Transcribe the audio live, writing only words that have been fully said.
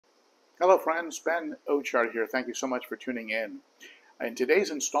Hello friends, Ben Ochart here. Thank you so much for tuning in. In today's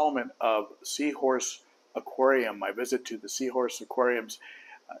installment of Seahorse Aquarium, my visit to the Seahorse Aquariums,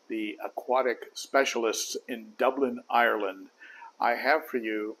 the aquatic specialists in Dublin, Ireland, I have for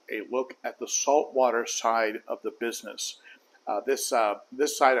you a look at the saltwater side of the business. This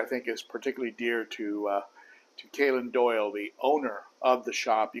side I think is particularly dear to Caelan Doyle, the owner of the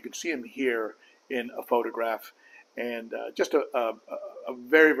shop. You can see him here in a photograph, and just a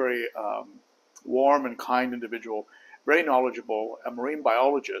very, very warm and kind individual, very knowledgeable, a marine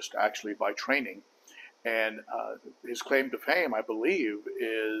biologist actually by training. And his claim to fame, I believe,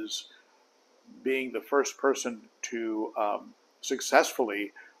 is being the first person to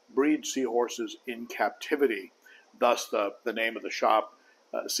successfully breed seahorses in captivity, thus the name of the shop,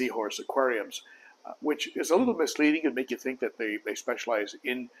 Seahorse Aquariums, which is a little misleading and make you think that they specialize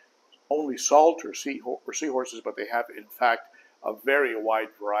in only salt or seahorses, but they have, in fact, a very wide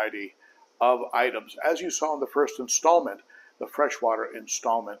variety of items, as you saw in the first installment, the freshwater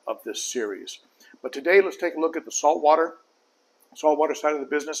installment of this series. But today, let's take a look at the saltwater side of the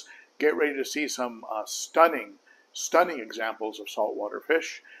business. Get ready to see some stunning examples of saltwater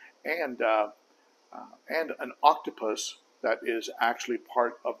fish, and an octopus that is actually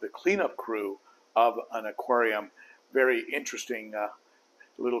part of the cleanup crew of an aquarium. Very interesting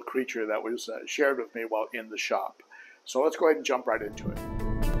little creature that was shared with me while in the shop. So let's go ahead and jump right into it.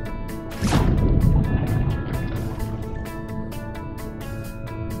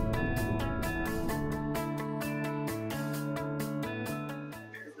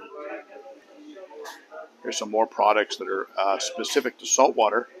 Here's some more products that are specific to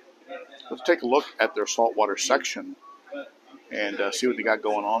saltwater. Let's take a look at their saltwater section and see what they got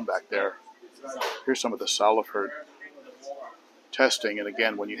going on back there. Here's some of the saltwater testing, and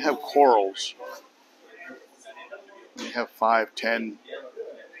again, when you have corals, when you have $5, $10,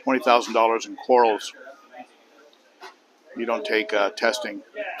 $20,000 in corals, you don't take testing.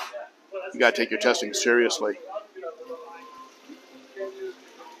 You got to take your testing seriously.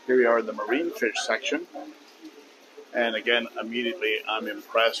 Here we are in the marine fish section, and again, immediately I'm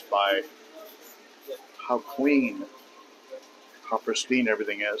impressed by how clean, how pristine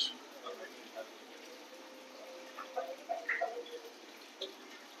everything is.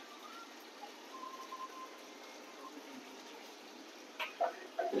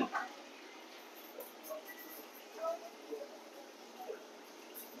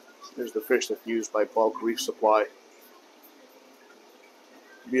 There's the fish that's used by bulk reef supply.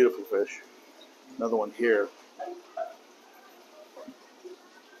 Beautiful fish. Another one here.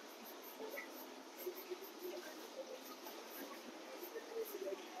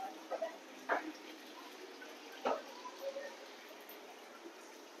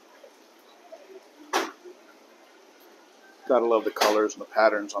 Gotta love the colors and the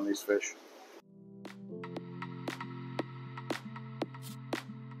patterns on these fish.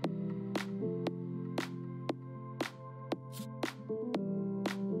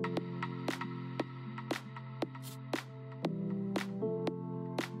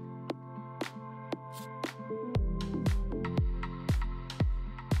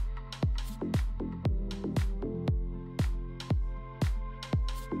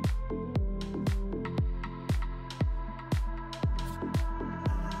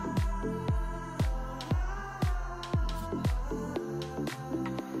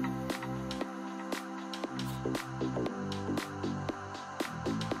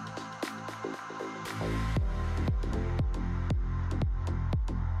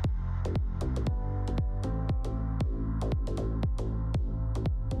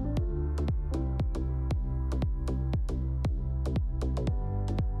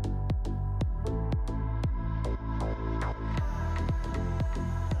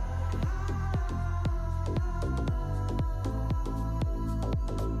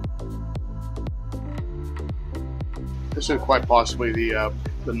 This is quite possibly the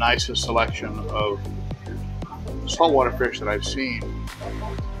nicest selection of saltwater fish that I've seen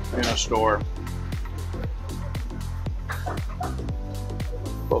in a store,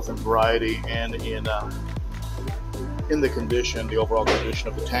 both in variety and in the condition, the overall condition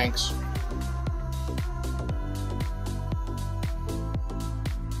of the tanks.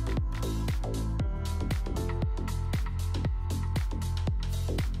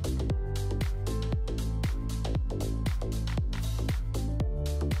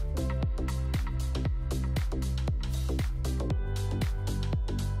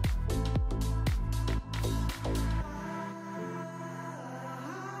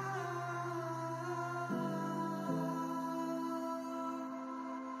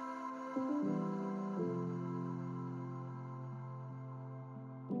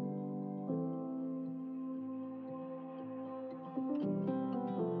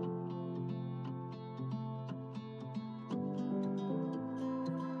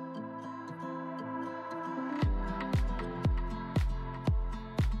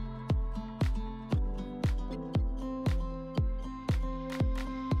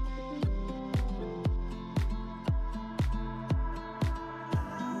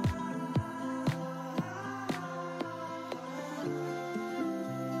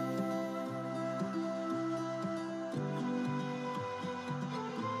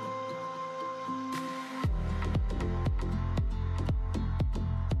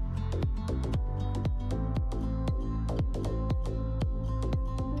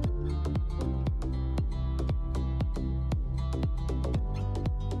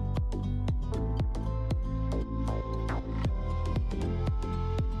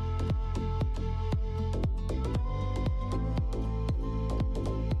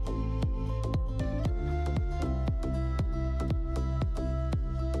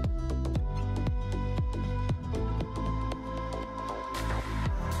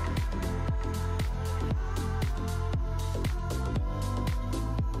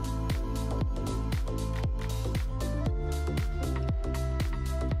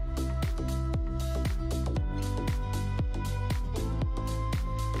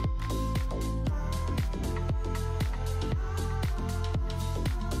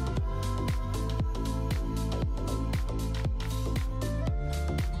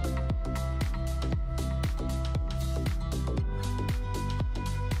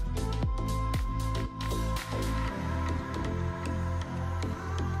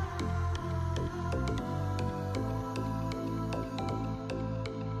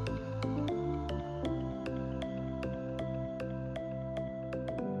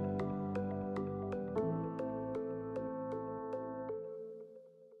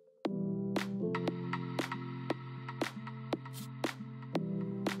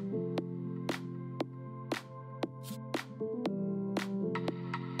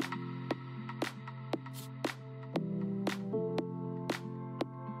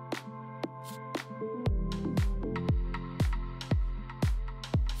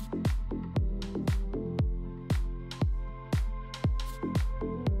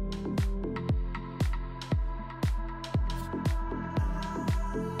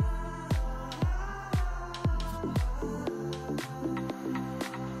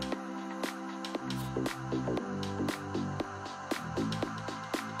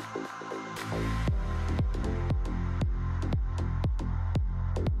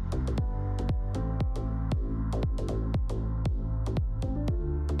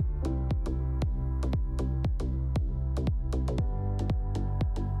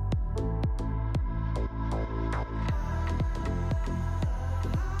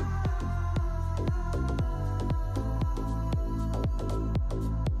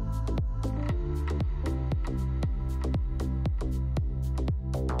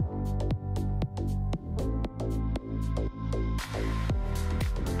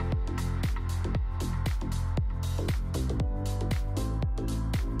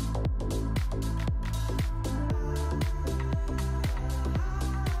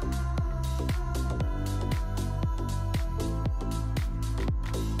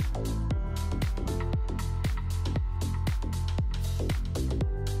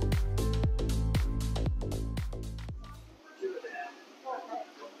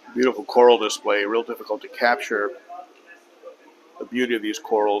 Beautiful coral display. Real difficult to capture the beauty of these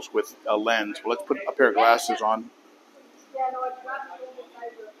corals with a lens. Well, let's put a pair of glasses on.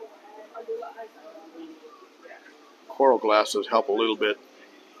 Coral glasses help a little bit.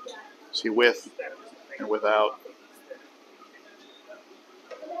 See with and without.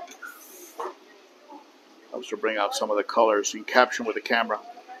 Helps to bring out some of the colors. You can capture them with a camera.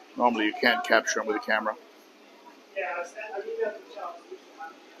 Normally you can't capture them with a camera.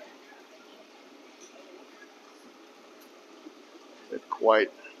 It's quite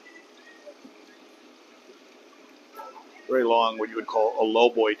very long, what you would call a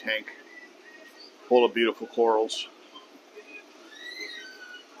lowboy tank, full of beautiful corals.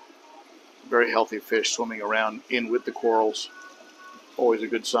 Very healthy fish swimming around in with the corals. Always a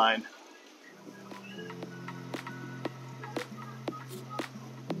good sign.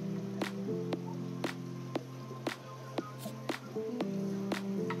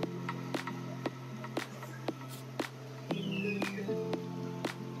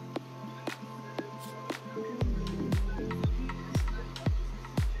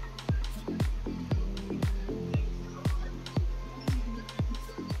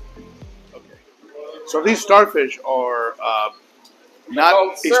 So these starfish are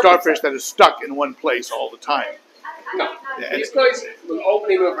not a starfish that is stuck in one place all the time. No. Yeah, these guys will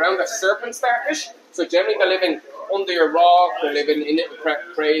openly move around. They're serpent starfish. So generally they're living under your rock, they're living in little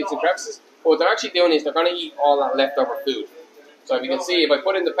crates and crevices. But what they're actually doing is they're going to eat all that leftover food. So if you can see, if I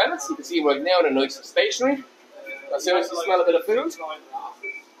put in the pellets, you can see right now they're nice and stationary. As soon as you smell a bit of food,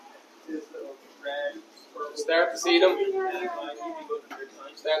 start to see them.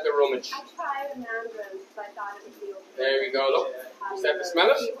 Start to rummage. There we go, look. Start to smell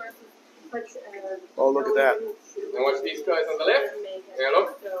it. Oh, look at that. And watch these guys on the left. There,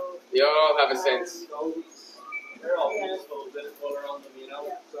 look. They all have a sense.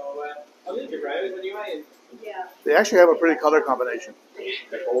 They actually have a pretty color combination.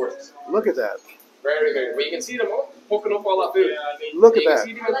 They're gorgeous. Look at that. Very good. Well, you can see them all hooking up all that food. Look at you that. can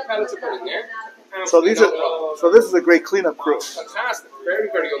see the amount of pellets are put in there. So these are. So this is a great cleanup crew. Fantastic. Very,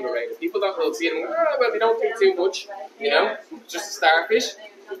 very underrated. People don't see them. Oh, well, we don't think too much. You know, just a starfish.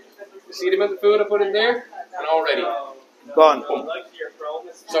 You see the amount of food I put in there, and already Gone. boom.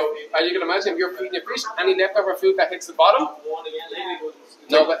 So as you can imagine, if you're feeding your fish, any leftover food that hits the bottom,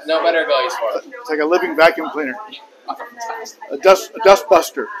 no better guys for it. It's like a living vacuum cleaner. Oh, fantastic. A dust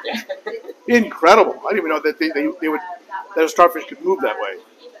buster. Yeah. Incredible. I didn't even know that they would that a starfish could move that way.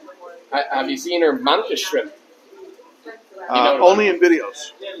 Have you seen her mantis shrimp? Only in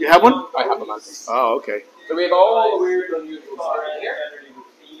videos. You have one? I have a mantis. Oh, okay. So we have all the weird, unusual stuff in here.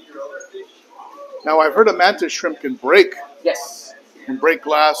 Now I've heard a mantis shrimp can break. Yes. Can break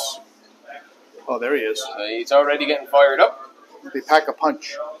glass. Oh, there he is. So he's already getting fired up. They pack a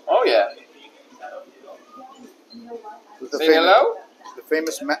punch. Oh yeah. Say hello. The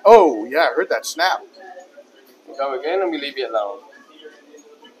famous. Oh yeah, I heard that snap. Go again, and we leave you alone.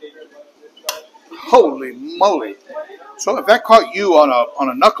 Holy moly! So if that caught you on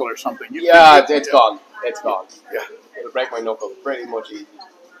a knuckle or something, it's gone. It's gone. Yeah. It'll break my knuckle pretty much easy.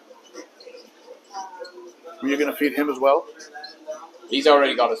 Were you going to feed him as well? He's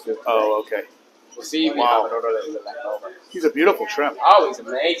already got his food. Oh, okay. We'll see if we have another little bit left over. He's a beautiful shrimp. Oh, he's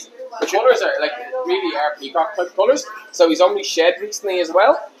amazing. The colours are like really are peacock type colours. So he's only shed recently as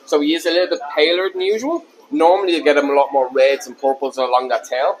well. So he is a little bit paler than usual. Normally you get him a lot more reds and purples along that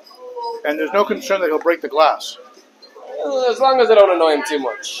tail. And there's no concern that he'll break the glass. As long as I don't annoy him too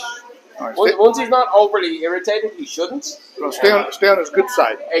much. Right, once he's not overly irritated, he shouldn't. Well, stay on his good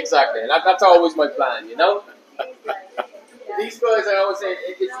side. Exactly. That's always my plan, you know? These guys, I always say,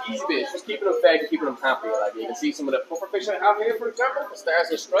 it's easy fish. Just keeping them fed and keeping them happy. Like you can see some of the puffer fish I have here, for example, the stars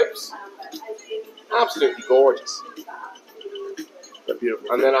and stripes. Absolutely gorgeous. They're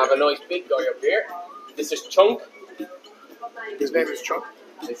beautiful. And then I have a nice big guy up here. This is Chunk. His name is Chunk.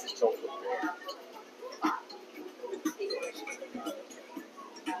 This is Chunk.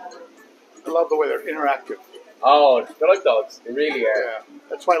 I love the way they're interactive. Oh, they're like dogs. They really are. Yeah.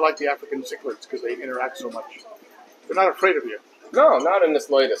 That's why I like the African cichlids, because they interact so much. They're not afraid of you. No, not in the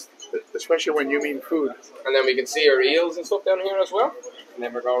slightest. Especially when you mean food. And then we can see our eels and stuff down here as well.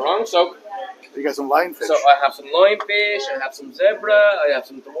 Never go wrong. So you got some lionfish. So I have some lionfish, I have some zebra, I have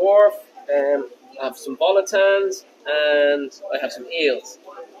some dwarf, I have some volitans, and I have some eels.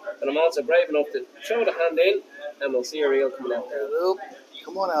 And I'm also brave enough to throw the hand in, and we'll see our eel coming out there. Well,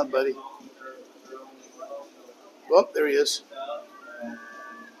 come on out, buddy. Oh, there he is.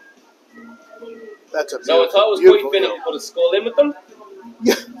 That's a beautiful, so I thought it was quite fitting to put a skull in with them.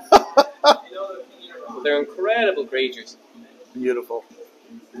 Yeah. They're incredible creatures. Beautiful.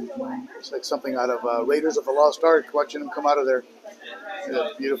 It's like something out of Raiders of the Lost Ark, watching him come out of there. Yeah,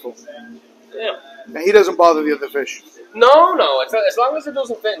 beautiful. Yeah. And he doesn't bother the other fish. No, no. As long as it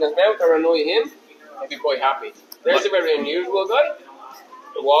doesn't fit in his mouth or annoy him, I'd be quite happy. There's a very unusual guy.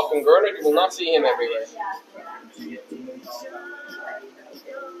 The walking gurnard. You will not see him everywhere.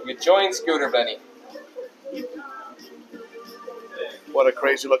 Like a giant scooter belly. What a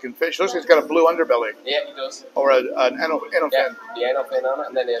crazy looking fish. Looks like he's got a blue underbelly. Yeah, he does. Or an anno fin. Yeah, the anno fin on it,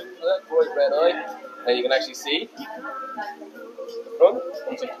 and then he has a bright red eye. And you can actually see the front.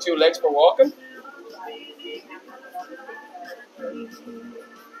 It's like 2 legs for walking.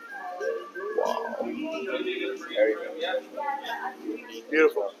 Wow. Very good.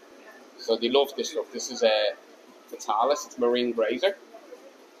 Beautiful. So they love this stuff. This is a Fatalis. It's marine grazer.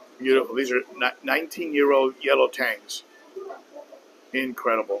 Beautiful. These are 19-year-old yellow tangs.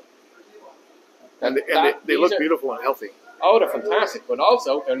 Incredible. And they look beautiful and healthy. Oh, they're fantastic. But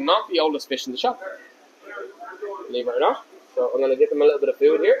also, they're not the oldest fish in the shop. Believe it or not. So I'm going to give them a little bit of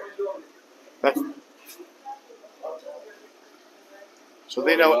food here. So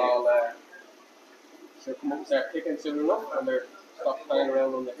they know. They'll come up and start kicking soon enough, and they're stop playing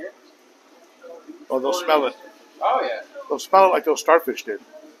around under here. Oh, they'll smell it. Oh, yeah. They'll smell it like those starfish did.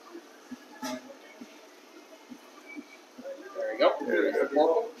 There we go. There's the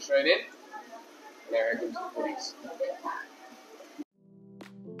purple, straight in. And there comes the police.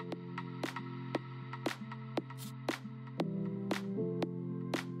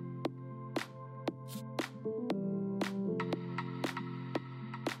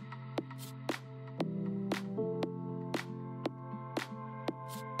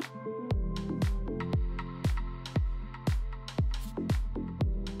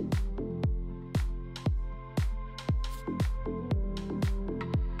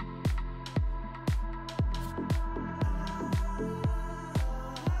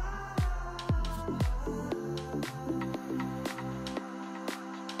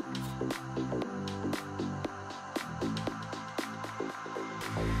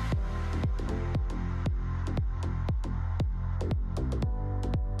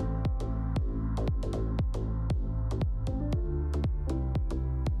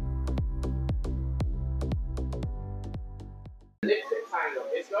 Lipstick hanging on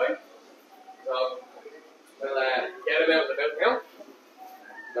this guy. So we'll get him out and about now.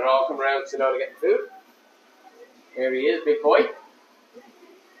 They're all come around to know to get food. Here he is, big boy.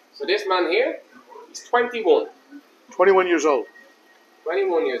 So this man here, he's 21. 21 years old.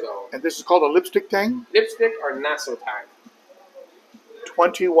 21 years old. And this is called a lipstick tang? Lipstick or Nassau tang.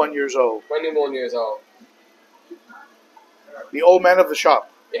 21 years old. 21 years old. The old man of the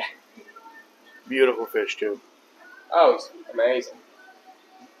shop. Yeah. Beautiful fish, too. Oh, he's amazing.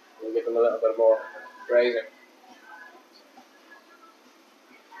 We'll give him a little bit more grazer.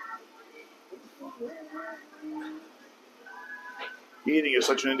 Eating is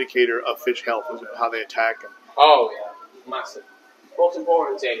such an indicator of fish health, isn't it? How they attack. Oh, yeah. Massive. Most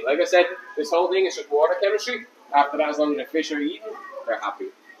important thing. Like I said, this whole thing is just water chemistry. After that, as long as the fish are eating, they're happy.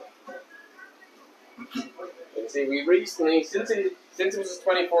 You can see, we recently, since it was his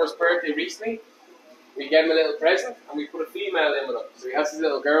 24th birthday recently, we gave him a little present and we put a female in with him. So he has his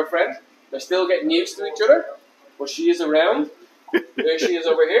little girlfriend. They're still getting used to each other, but she is around. There she is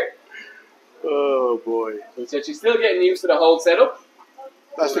over here. Oh, boy. So he said she's still getting used to the whole setup.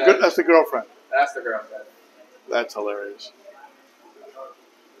 That's the girlfriend. That's the girlfriend. That's hilarious.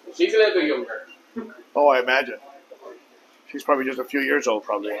 She's a little bit younger. Oh, I imagine. She's probably just a few years old,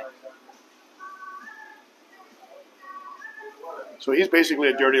 probably. So he's basically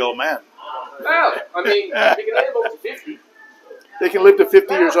a dirty old man. Well, I mean, they can live up to 50. They can live to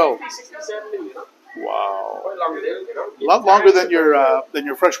 50 years old. 50, 60, 70, you know. Wow. Quite longer than, you know. A lot longer than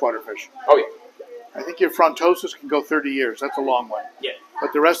your freshwater fish. Oh, yeah. I think your frontosis can go 30 years. That's a long one. Yeah.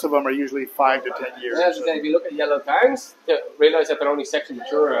 But the rest of them are usually 5 to 10 years. And as I say, if you look at yellow tangs, you realise that they're only sexually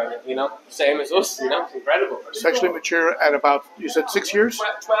mature, you know, same as us, you know, it's incredible. Sexually mature at about, you said 6 years?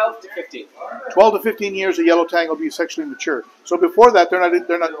 12 to 15. 12 to 15 years, a yellow tang will be sexually mature. So before that,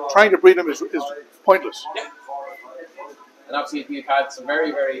 they're not trying to breed them is pointless. Yeah. And obviously, we've had some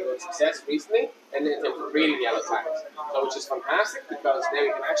very, very good success recently in terms of breeding yellow tangs. So which is fantastic because now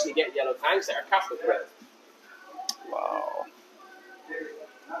you can actually get yellow tangs that are captive bred. Wow.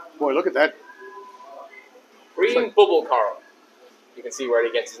 Boy, look at that. Green bubble coral. You can see where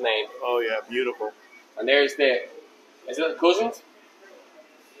he gets his name. Oh, yeah, beautiful. And there's his little cousins.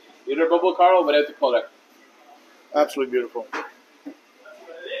 The other bubble coral without the colour. Absolutely beautiful.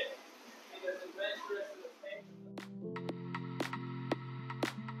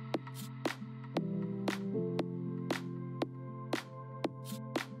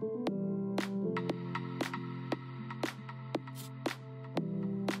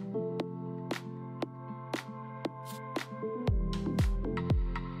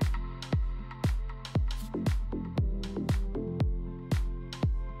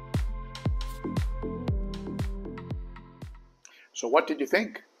 So what did you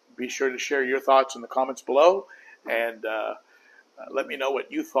think? Be sure to share your thoughts in the comments below, and let me know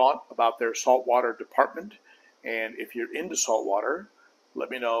what you thought about their saltwater department. And if you're into saltwater,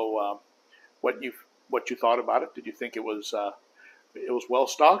 let me know what you thought about it. Did you think it was well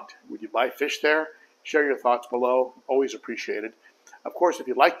stocked? Would you buy fish there? Share your thoughts below. Always appreciated. Of course, if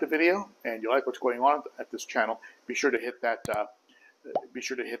you like the video and you like what's going on at this channel, be sure to hit that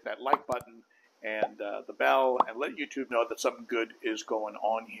like button and the bell, and let YouTube know that something good is going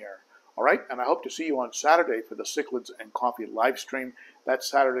on here. All right, and I hope to see you on Saturday for the Cichlids and Coffee live stream. That's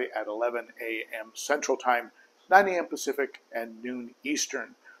Saturday at 11 a.m. Central Time, 9 a.m. Pacific, and noon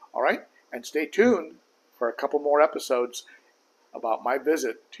Eastern. All right, and stay tuned for a couple more episodes about my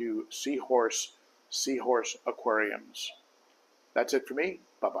visit to Seahorse Aquariums. That's it for me.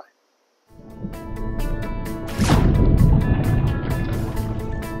 Bye-bye.